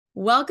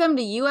Welcome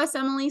to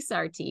USMLE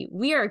Sarthi.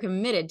 We are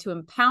committed to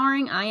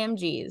empowering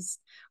IMGs.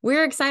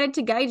 We're excited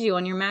to guide you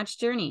on your match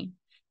journey.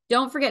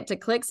 Don't forget to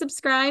click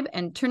subscribe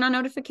and turn on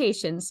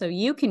notifications so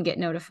you can get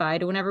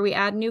notified whenever we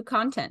add new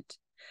content.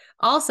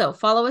 Also,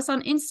 follow us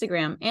on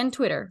Instagram and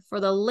Twitter for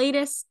the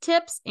latest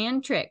tips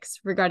and tricks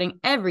regarding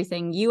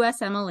everything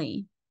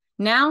USMLE.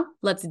 Now,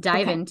 let's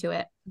dive into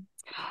it.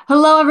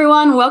 Hello,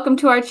 everyone. Welcome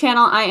to our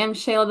channel. I am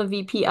Shayla, the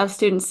VP of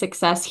Student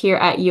Success here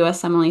at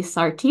USMLE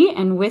Sarthi.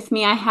 And with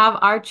me, I have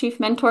our Chief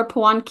Mentor,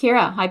 Pawan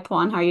Kira. Hi,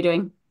 Pawan. How are you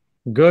doing?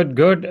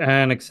 Good,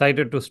 and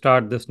excited to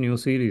start this new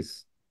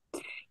series.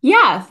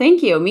 Yeah,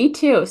 thank you. Me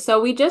too. So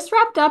we just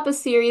wrapped up a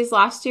series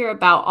last year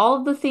about all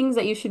of the things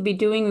that you should be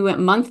doing. We went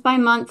month by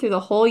month through the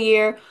whole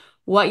year,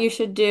 what you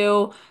should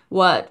do,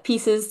 what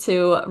pieces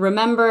to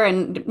remember,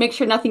 and make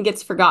sure nothing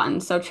gets forgotten.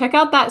 So check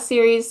out that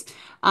series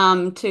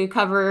to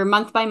cover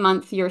month by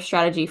month your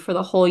strategy for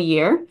the whole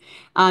year.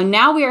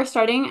 Now we are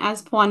starting,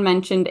 as Pawan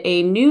mentioned,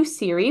 a new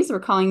series we're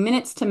calling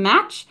Minutes to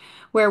Match,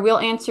 where we'll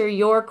answer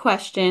your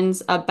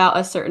questions about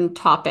a certain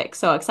topic.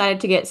 So excited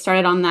to get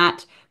started on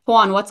that.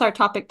 Pawan, what's our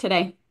topic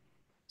today?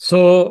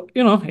 So,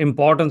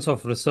 importance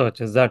of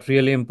research. Is that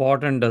really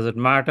important? Does it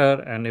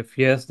matter? And if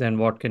yes, then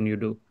what can you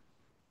do?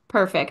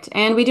 Perfect.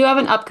 And we do have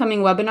an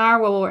upcoming webinar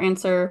where we'll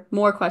answer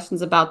more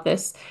questions about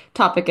this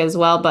topic as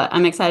well, but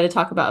I'm excited to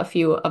talk about a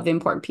few of the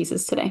important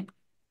pieces today.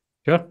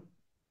 Sure.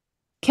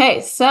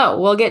 Okay, so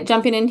we'll get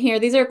jumping in here.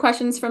 These are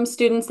questions from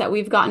students that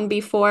we've gotten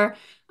before,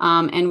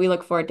 and we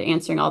look forward to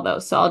answering all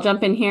those. So I'll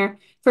jump in here.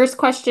 First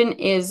question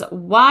is,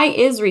 why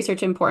is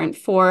research important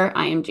for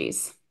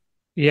IMGs?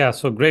 Yeah,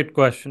 so great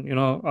question.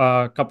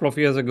 A couple of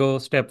years ago,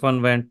 step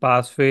one went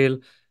pass fail.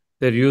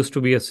 There used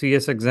to be a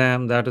CS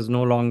exam that is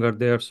no longer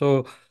there.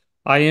 So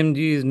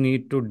IMGs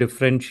need to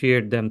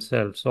differentiate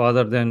themselves. So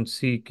other than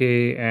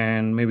CK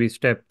and maybe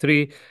step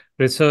three,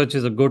 research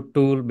is a good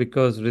tool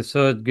because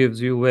research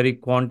gives you very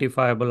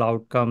quantifiable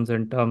outcomes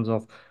in terms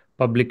of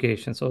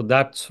publication. So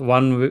that's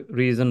one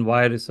reason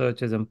why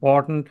research is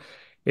important.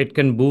 It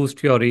can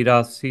boost your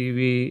ERAS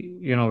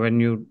CV, when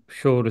you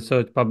show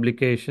research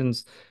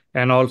publications,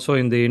 and also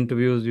in the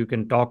interviews you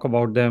can talk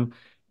about them.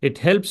 It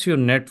helps you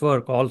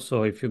network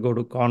also if you go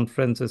to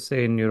conferences,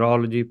 say in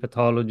neurology,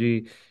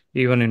 pathology,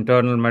 even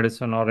internal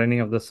medicine or any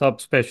of the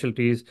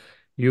subspecialties.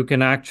 You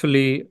can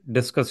actually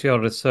discuss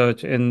your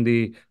research in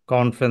the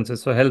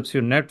conferences, so it helps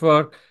you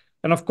network.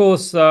 And of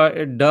course,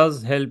 it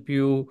does help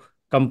you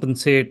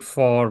compensate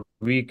for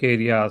weak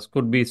areas.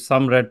 Could be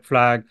some red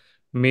flag,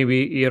 maybe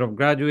year of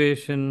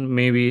graduation,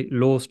 maybe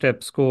low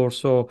step score.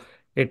 So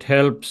it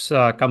helps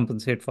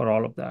compensate for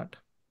all of that.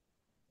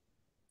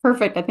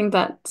 Perfect. I think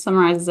that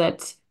summarizes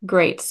it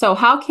great. So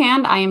how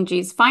can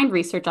IMGs find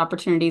research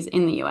opportunities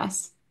in the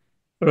US?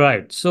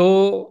 Right.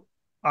 So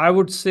I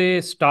would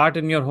say start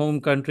in your home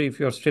country if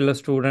you're still a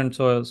student.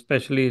 So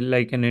especially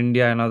like in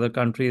India and other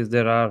countries,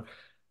 there are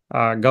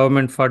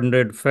government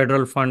funded,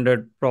 federal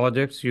funded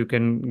projects you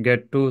can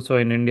get to. So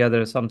in India,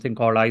 there is something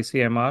called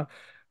ICMR.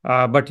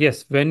 But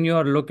yes, when you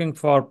are looking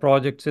for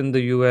projects in the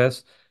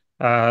US,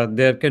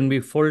 there can be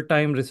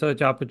full-time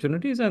research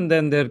opportunities, and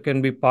then there can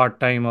be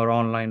part-time or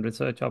online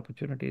research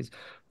opportunities.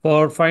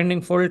 For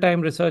finding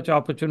full-time research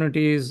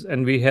opportunities,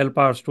 and we help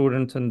our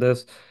students in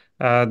this,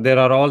 there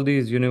are all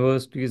these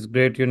universities,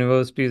 great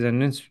universities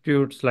and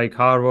institutes like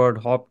Harvard,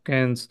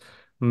 Hopkins,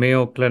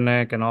 Mayo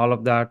Clinic, and all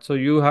of that. So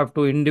you have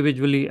to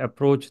individually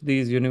approach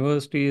these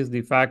universities,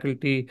 the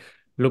faculty,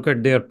 look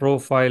at their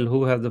profile,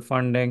 who has the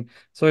funding.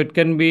 So it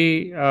can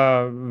be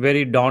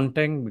very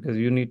daunting because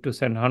you need to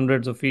send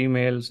hundreds of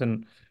emails,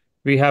 and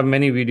we have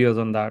many videos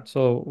on that.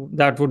 So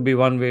that would be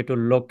one way to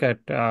look at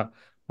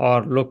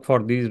or look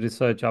for these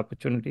research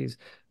opportunities.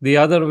 The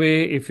other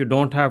way, if you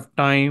don't have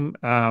time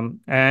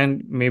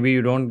and maybe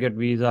you don't get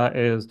visa,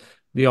 is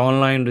the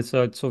online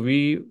research. So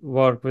we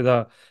work with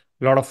a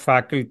lot of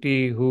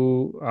faculty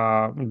who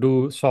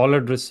do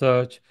solid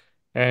research,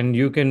 and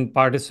you can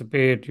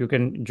participate, you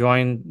can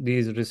join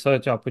these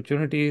research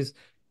opportunities,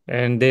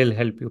 and they'll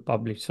help you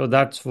publish. So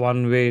that's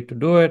one way to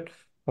do it.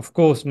 Of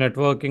course,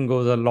 networking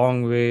goes a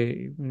long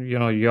way.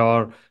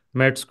 Your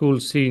med school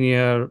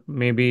senior,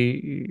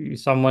 maybe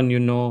someone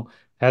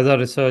has a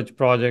research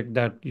project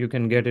that you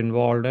can get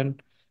involved in.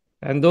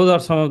 And those are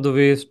some of the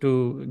ways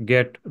to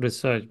get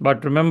research.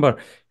 But remember,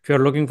 if you're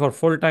looking for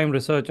full-time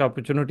research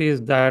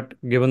opportunities, that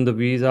given the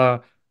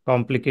visa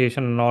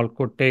complication and all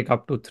could take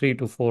up to 3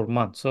 to 4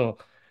 months. So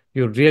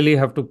you really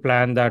have to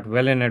plan that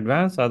well in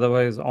advance.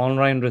 Otherwise,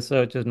 online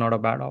research is not a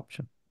bad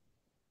option.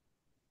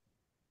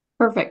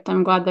 Perfect.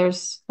 I'm glad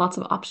there's lots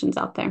of options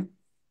out there.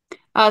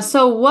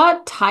 So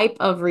what type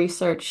of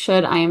research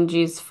should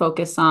IMGs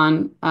focus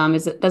on?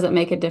 Does it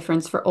make a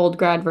difference for old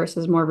grad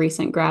versus more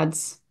recent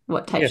grads?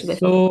 What type should Yes,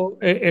 they focus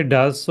so it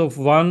does. So,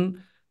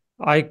 one,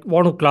 I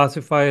want to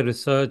classify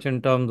research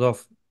in terms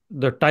of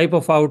the type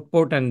of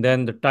output and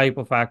then the type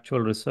of actual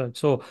research.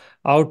 So,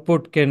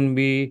 output can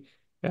be,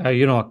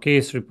 a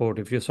case report.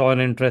 If you saw an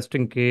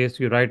interesting case,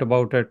 you write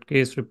about it,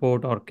 case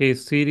report or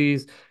case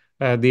series.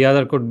 The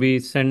other could be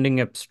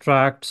sending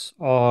abstracts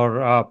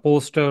or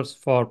posters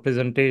for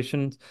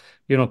presentations,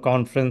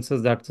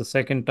 conferences. That's the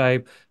second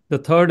type. The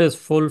third is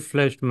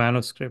full-fledged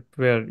manuscript,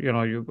 where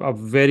you a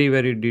very,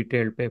 very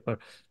detailed paper.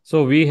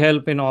 So we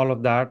help in all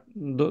of that.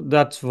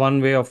 That's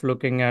one way of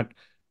looking at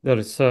the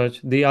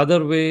research. The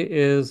other way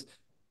is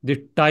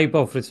the type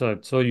of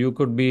research. So you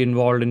could be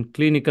involved in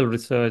clinical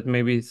research,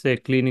 maybe say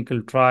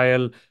clinical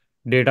trial,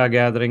 data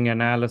gathering,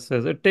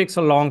 analysis. It takes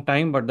a long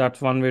time, but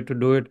that's one way to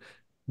do it.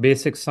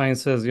 Basic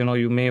sciences,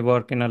 you may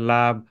work in a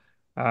lab,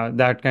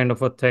 that kind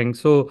of a thing.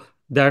 So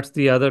that's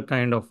the other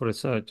kind of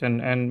research.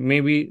 And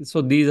maybe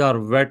so these are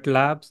wet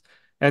labs.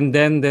 And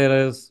then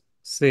there is,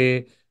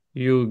 say,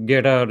 you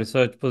get a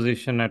research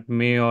position at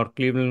Mayo or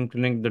Cleveland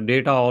Clinic. The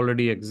data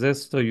already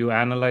exists, so you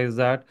analyze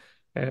that,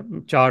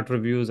 chart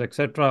reviews,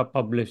 etc.,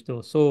 publish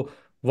those. So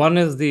one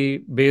is the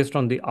based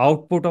on the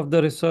output of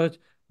the research,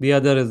 the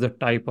other is the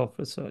type of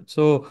research.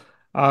 So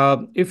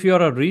if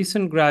you're a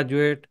recent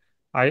graduate,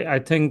 I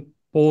think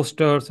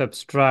posters,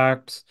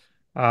 abstracts,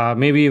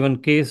 maybe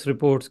even case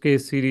reports,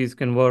 case series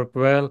can work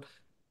well.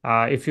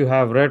 If you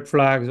have red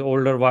flags,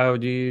 older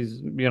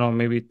YOGs,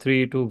 maybe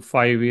 3 to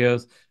 5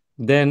 years,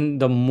 then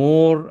the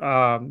more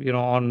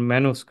on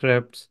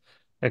manuscripts,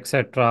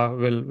 etc.,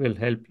 will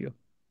help you.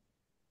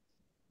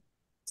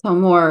 So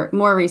more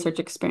research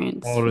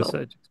experience More will.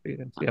 research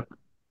experience. Yep.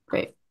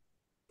 Great.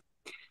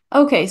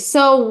 Okay,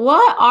 so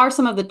what are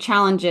some of the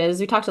challenges?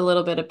 We talked a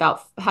little bit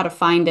about how to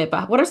find it,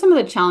 but what are some of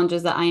the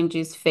challenges that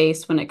IMGs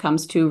face when it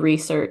comes to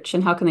research,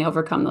 and how can they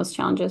overcome those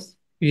challenges?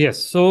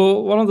 Yes. So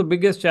one of the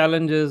biggest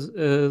challenges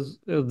is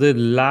the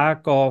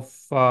lack of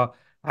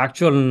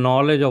actual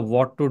knowledge of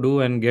what to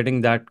do and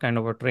getting that kind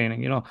of a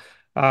training.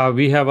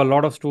 We have a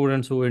lot of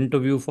students who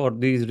interview for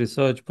these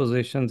research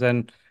positions,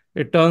 and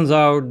it turns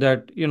out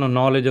that,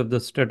 knowledge of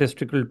the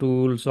statistical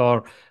tools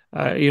or,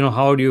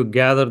 how do you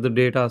gather the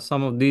data,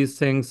 some of these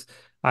things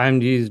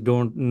IMGs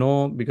don't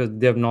know because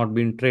they have not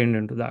been trained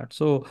into that.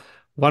 So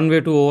one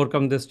way to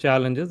overcome this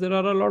challenge is there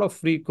are a lot of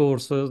free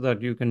courses that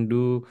you can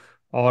do,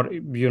 or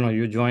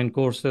you join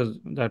courses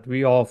that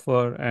we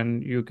offer,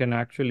 and you can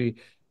actually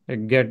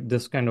get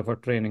this kind of a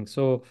training.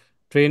 So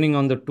training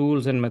on the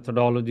tools and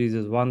methodologies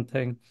is one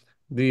thing.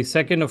 The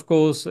second, of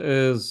course,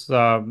 is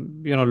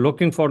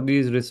looking for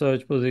these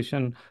research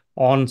position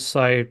on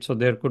site. So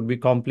there could be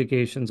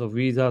complications of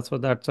visa, so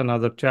that's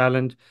another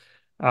challenge.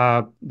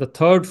 The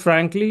third,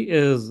 frankly,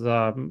 is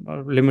a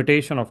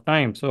limitation of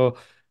time. So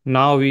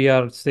now we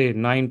are, say,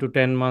 9 to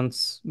 10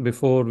 months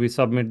before we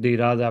submit the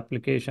RAS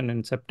application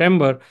in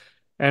September,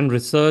 and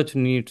research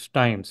needs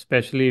time,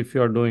 especially if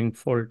you're doing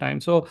full time.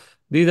 So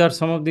these are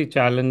some of the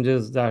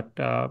challenges that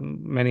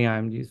many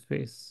IMGs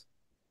face.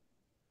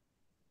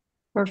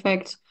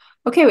 Perfect.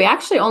 Okay, we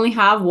actually only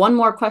have one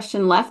more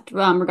question left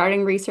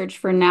regarding research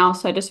for now.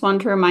 So I just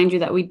wanted to remind you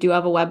that we do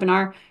have a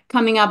webinar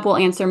coming up. We'll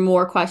answer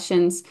more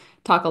questions,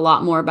 talk a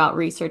lot more about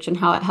research and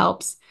how it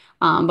helps.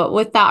 But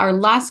with that, our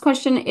last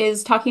question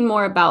is talking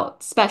more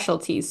about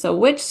specialties. So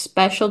which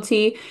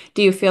specialty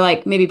do you feel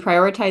like maybe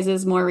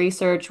prioritizes more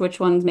research? Which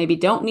ones maybe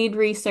don't need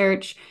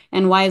research?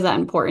 And why is that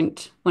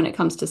important when it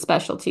comes to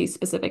specialty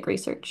specific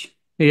research?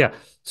 Yeah.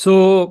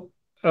 So,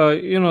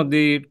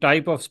 the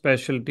type of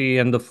specialty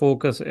and the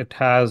focus it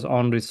has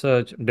on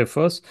research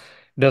differs.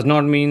 Does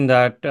not mean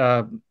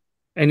that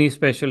any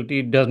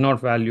specialty does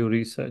not value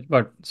research,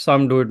 but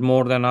some do it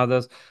more than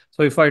others.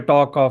 So, if I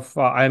talk of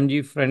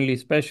IMG friendly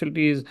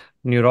specialties,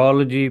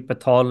 neurology,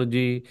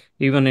 pathology,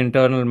 even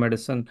internal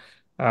medicine,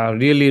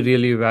 really,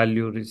 really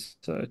value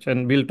research.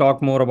 And we'll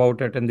talk more about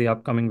it in the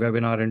upcoming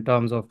webinar in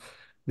terms of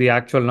the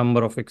actual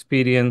number of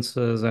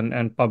experiences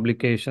and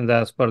publications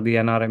as per the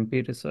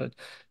NRMP research.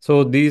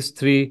 So these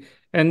three,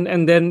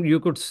 and then you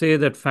could say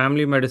that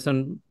family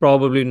medicine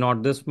probably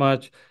not this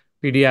much,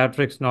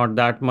 pediatrics not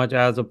that much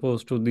as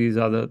opposed to these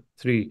other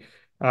three.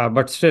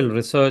 But still,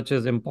 research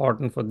is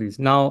important for these.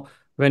 Now,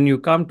 when you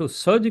come to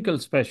surgical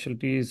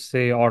specialties,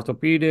 say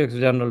orthopedics,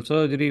 general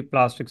surgery,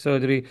 plastic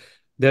surgery,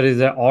 there is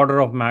an order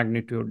of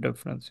magnitude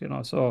difference.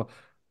 So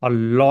a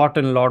lot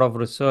and lot of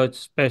research,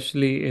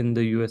 especially in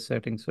the US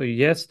setting. So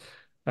yes,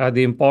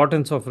 the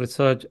importance of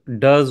research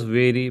does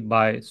vary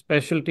by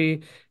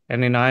specialty.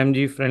 And in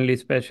IMG friendly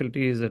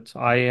specialties, it's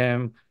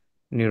IM,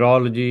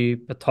 neurology,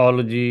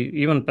 pathology,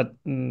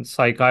 even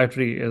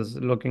psychiatry is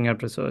looking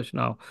at research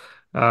now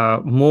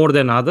more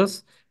than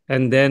others.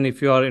 And then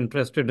if you are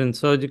interested in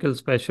surgical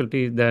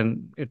specialty,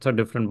 then it's a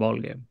different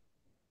ballgame.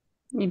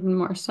 Even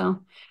more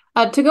so.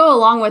 To go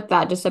along with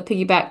that, just a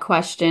piggyback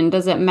question.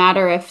 Does it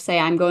matter if, say,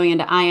 I'm going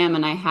into IM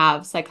and I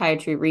have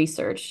psychiatry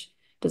research?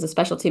 Does a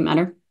specialty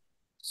matter?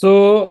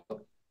 So,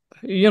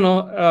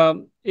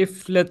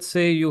 if let's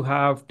say you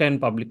have 10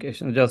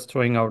 publications, just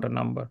throwing out a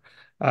number,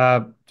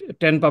 uh,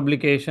 10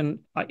 publication,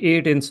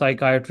 8 in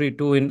psychiatry,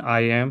 2 in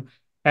IM,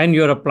 and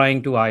you're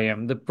applying to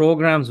IM, the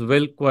programs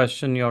will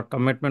question your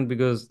commitment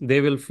because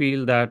they will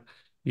feel that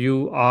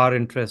you are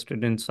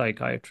interested in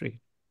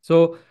psychiatry.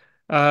 So,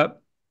 uh,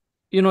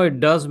 it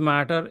does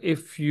matter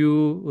if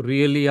you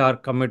really are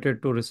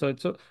committed to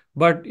research. So,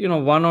 but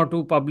one or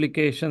two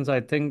publications,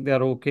 I think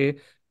they're okay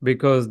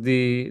because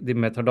the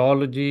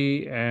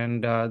methodology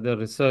and the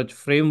research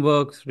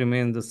frameworks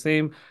remain the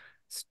same.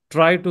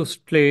 Try to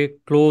stay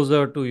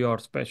closer to your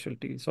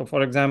specialty. So,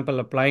 for example,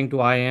 applying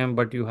to IM,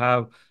 but you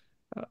have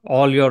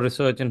all your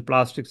research in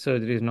plastic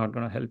surgery is not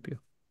going to help you.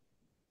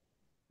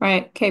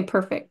 Right. Okay,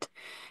 perfect.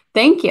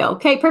 Thank you.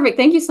 Okay, perfect.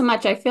 Thank you so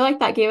much. I feel like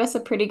that gave us a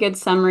pretty good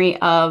summary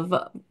of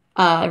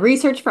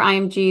research for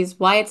IMGs,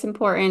 why it's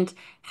important,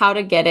 how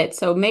to get it.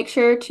 So make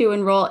sure to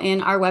enroll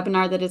in our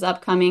webinar that is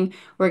upcoming.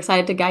 We're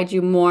excited to guide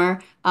you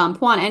more.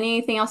 Puan,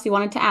 anything else you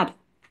wanted to add?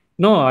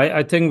 No,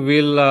 I think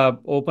we'll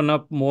open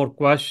up more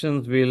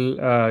questions. We'll,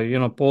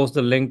 post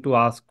the link to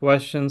ask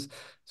questions.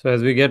 So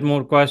as we get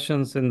more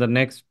questions in the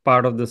next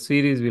part of the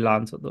series, we'll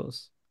answer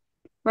those.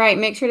 Right.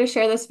 Make sure to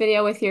share this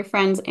video with your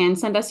friends and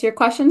send us your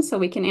questions so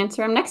we can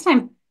answer them next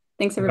time.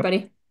 Thanks, Yep.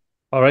 everybody.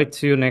 All right.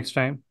 See you next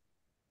time.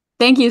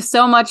 Thank you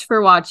so much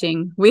for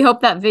watching. We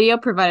hope that video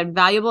provided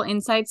valuable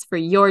insights for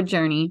your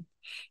journey.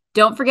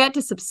 Don't forget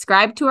to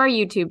subscribe to our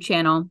YouTube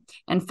channel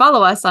and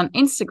follow us on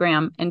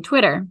Instagram and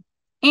Twitter.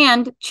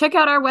 And check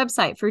out our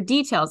website for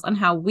details on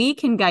how we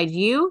can guide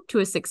you to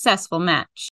a successful match.